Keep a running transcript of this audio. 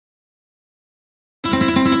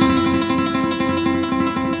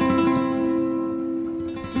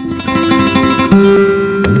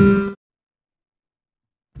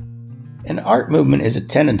An art movement is a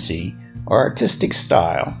tendency or artistic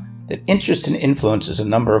style that interests and influences a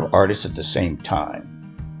number of artists at the same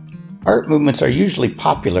time. Art movements are usually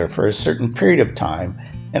popular for a certain period of time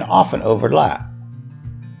and often overlap.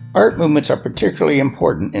 Art movements are particularly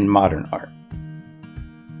important in modern art.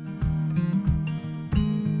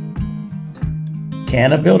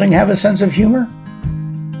 Can a building have a sense of humor?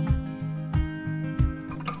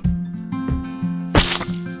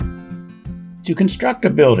 To construct a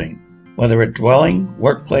building, whether a dwelling,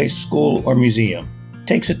 workplace, school, or museum,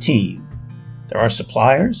 takes a team. There are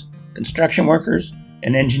suppliers, construction workers,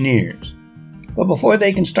 and engineers. But before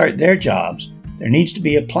they can start their jobs, there needs to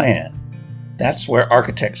be a plan. That's where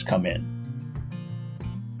architects come in.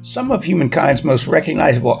 Some of humankind's most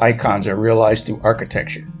recognizable icons are realized through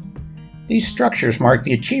architecture. These structures mark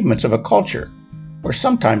the achievements of a culture, or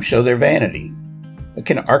sometimes show their vanity. But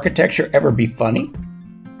can architecture ever be funny?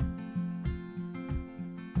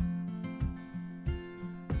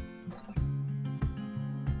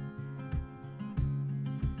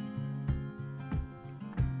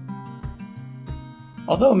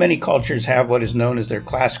 Although many cultures have what is known as their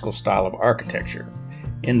classical style of architecture,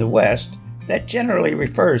 in the West, that generally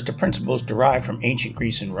refers to principles derived from ancient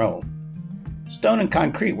Greece and Rome. Stone and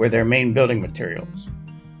concrete were their main building materials.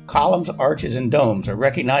 Columns, arches, and domes are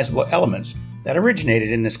recognizable elements that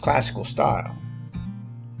originated in this classical style.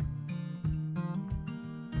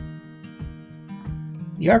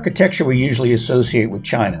 The architecture we usually associate with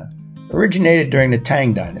China originated during the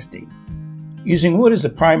Tang Dynasty. Using wood as the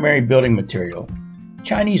primary building material,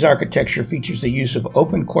 Chinese architecture features the use of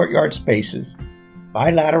open courtyard spaces,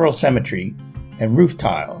 bilateral symmetry, and roof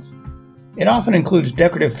tiles. It often includes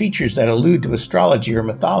decorative features that allude to astrology or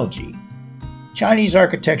mythology. Chinese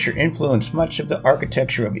architecture influenced much of the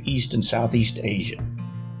architecture of East and Southeast Asia.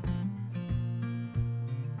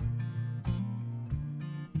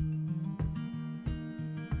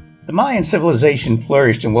 The Mayan civilization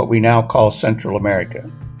flourished in what we now call Central America.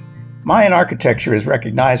 Mayan architecture is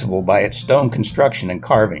recognizable by its stone construction and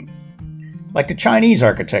carvings. Like the Chinese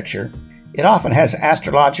architecture, it often has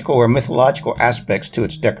astrological or mythological aspects to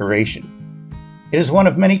its decoration. It is one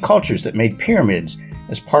of many cultures that made pyramids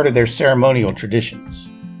as part of their ceremonial traditions.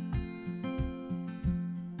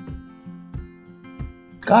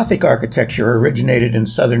 Gothic architecture originated in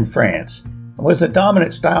southern France and was the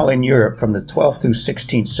dominant style in Europe from the 12th through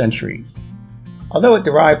 16th centuries. Although it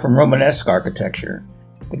derived from Romanesque architecture,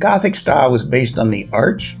 the Gothic style was based on the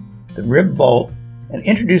arch, the rib vault, and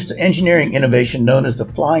introduced an engineering innovation known as the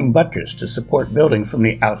flying buttress to support buildings from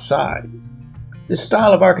the outside. This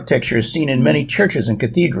style of architecture is seen in many churches and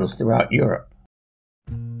cathedrals throughout Europe.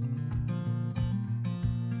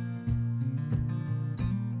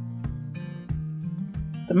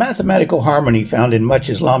 The mathematical harmony found in much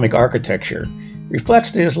Islamic architecture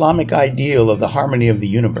reflects the Islamic ideal of the harmony of the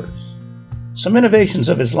universe. Some innovations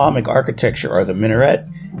of Islamic architecture are the minaret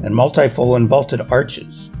and multifold and vaulted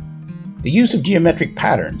arches. The use of geometric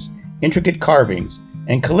patterns, intricate carvings,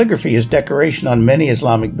 and calligraphy as decoration on many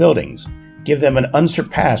Islamic buildings give them an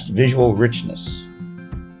unsurpassed visual richness.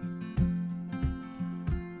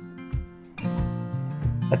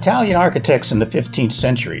 Italian architects in the 15th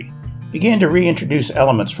century began to reintroduce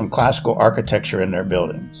elements from classical architecture in their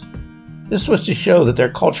buildings. This was to show that their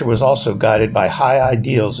culture was also guided by high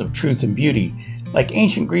ideals of truth and beauty, like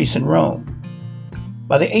ancient Greece and Rome.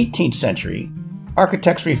 By the 18th century,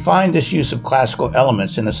 architects refined this use of classical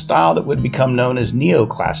elements in a style that would become known as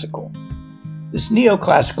neoclassical. This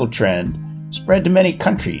neoclassical trend spread to many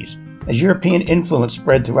countries as European influence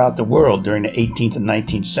spread throughout the world during the 18th and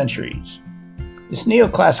 19th centuries. This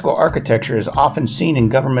neoclassical architecture is often seen in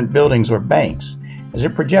government buildings or banks, as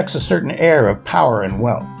it projects a certain air of power and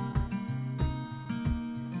wealth.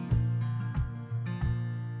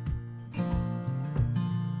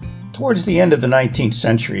 Towards the end of the 19th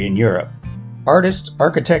century in Europe, artists,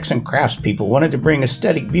 architects, and craftspeople wanted to bring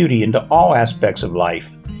aesthetic beauty into all aspects of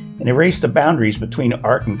life and erase the boundaries between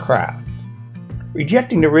art and craft.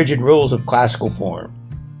 Rejecting the rigid rules of classical form,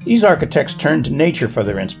 these architects turned to nature for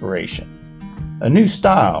their inspiration. A new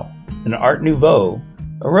style, an Art Nouveau,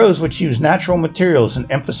 arose which used natural materials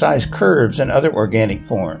and emphasized curves and other organic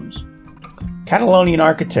forms. Catalonian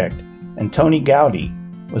architect Antoni Gaudí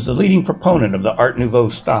was the leading proponent of the Art Nouveau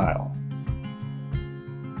style.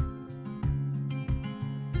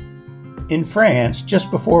 In France, just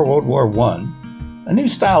before World War I, a new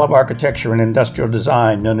style of architecture and industrial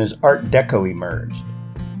design known as Art Deco emerged.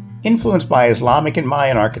 Influenced by Islamic and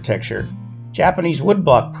Mayan architecture, Japanese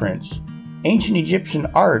woodblock prints, ancient Egyptian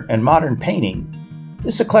art, and modern painting,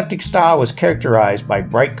 this eclectic style was characterized by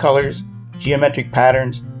bright colors, geometric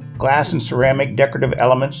patterns, glass and ceramic decorative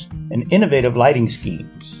elements, and innovative lighting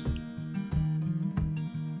schemes.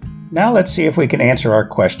 Now let's see if we can answer our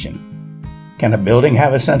question. Can a building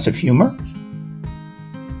have a sense of humor?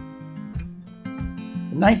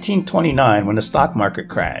 In 1929, when the stock market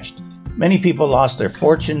crashed, many people lost their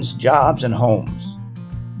fortunes, jobs, and homes.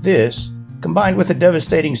 This, combined with a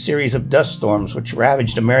devastating series of dust storms which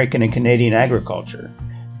ravaged American and Canadian agriculture,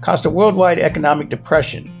 caused a worldwide economic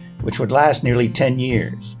depression which would last nearly 10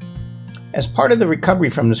 years. As part of the recovery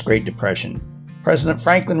from this Great Depression, President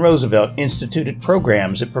Franklin Roosevelt instituted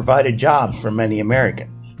programs that provided jobs for many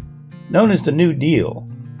Americans. Known as the New Deal,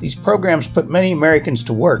 these programs put many Americans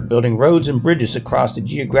to work building roads and bridges across the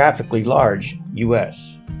geographically large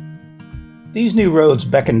U.S. These new roads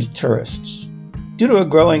beckoned to tourists. Due to a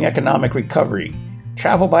growing economic recovery,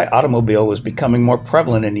 travel by automobile was becoming more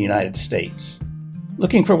prevalent in the United States.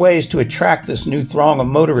 Looking for ways to attract this new throng of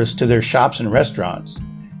motorists to their shops and restaurants,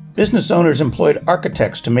 business owners employed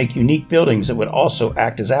architects to make unique buildings that would also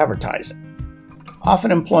act as advertising.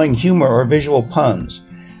 Often employing humor or visual puns,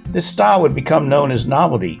 this style would become known as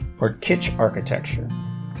novelty or kitsch architecture.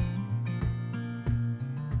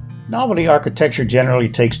 Novelty architecture generally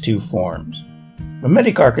takes two forms.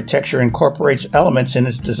 Mimetic architecture incorporates elements in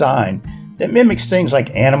its design that mimics things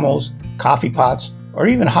like animals, coffee pots, or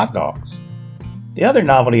even hot dogs. The other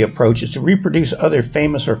novelty approach is to reproduce other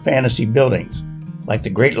famous or fantasy buildings, like the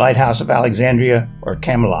Great Lighthouse of Alexandria or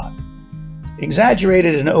Camelot.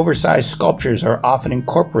 Exaggerated and oversized sculptures are often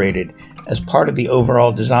incorporated as part of the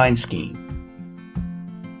overall design scheme.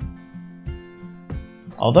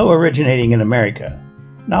 Although originating in America,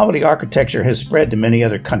 novelty architecture has spread to many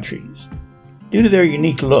other countries. Due to their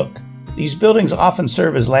unique look, these buildings often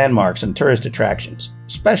serve as landmarks and tourist attractions,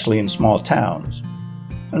 especially in small towns.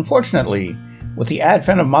 Unfortunately, with the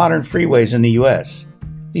advent of modern freeways in the U.S.,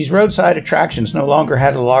 these roadside attractions no longer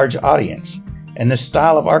had a large audience, and this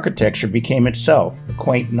style of architecture became itself a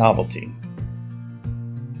quaint novelty.